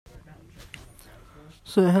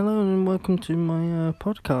So hello and welcome to my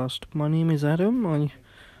podcast. My name is Adam.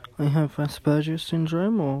 I have Asperger's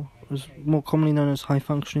syndrome, or is more commonly known as high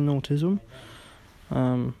functioning autism.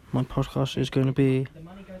 My podcast is going to be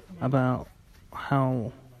about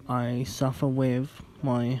how I suffer with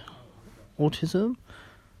my autism.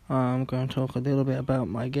 I'm going to talk a little bit about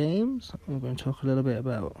my games. I'm going to talk a little bit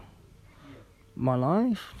about my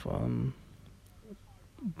life.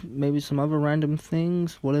 Maybe some other random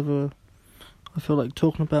things, whatever I feel like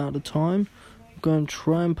talking about at the time. I'm going to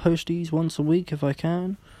try and post these once a week if I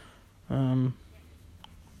can.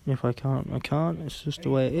 If I can't, I can't. It's just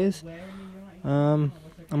the way it is. I'm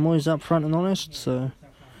always upfront and honest, so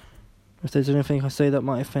if there's anything I say that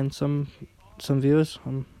might offend some viewers,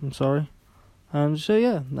 I'm sorry. Enjoy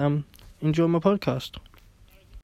my podcast.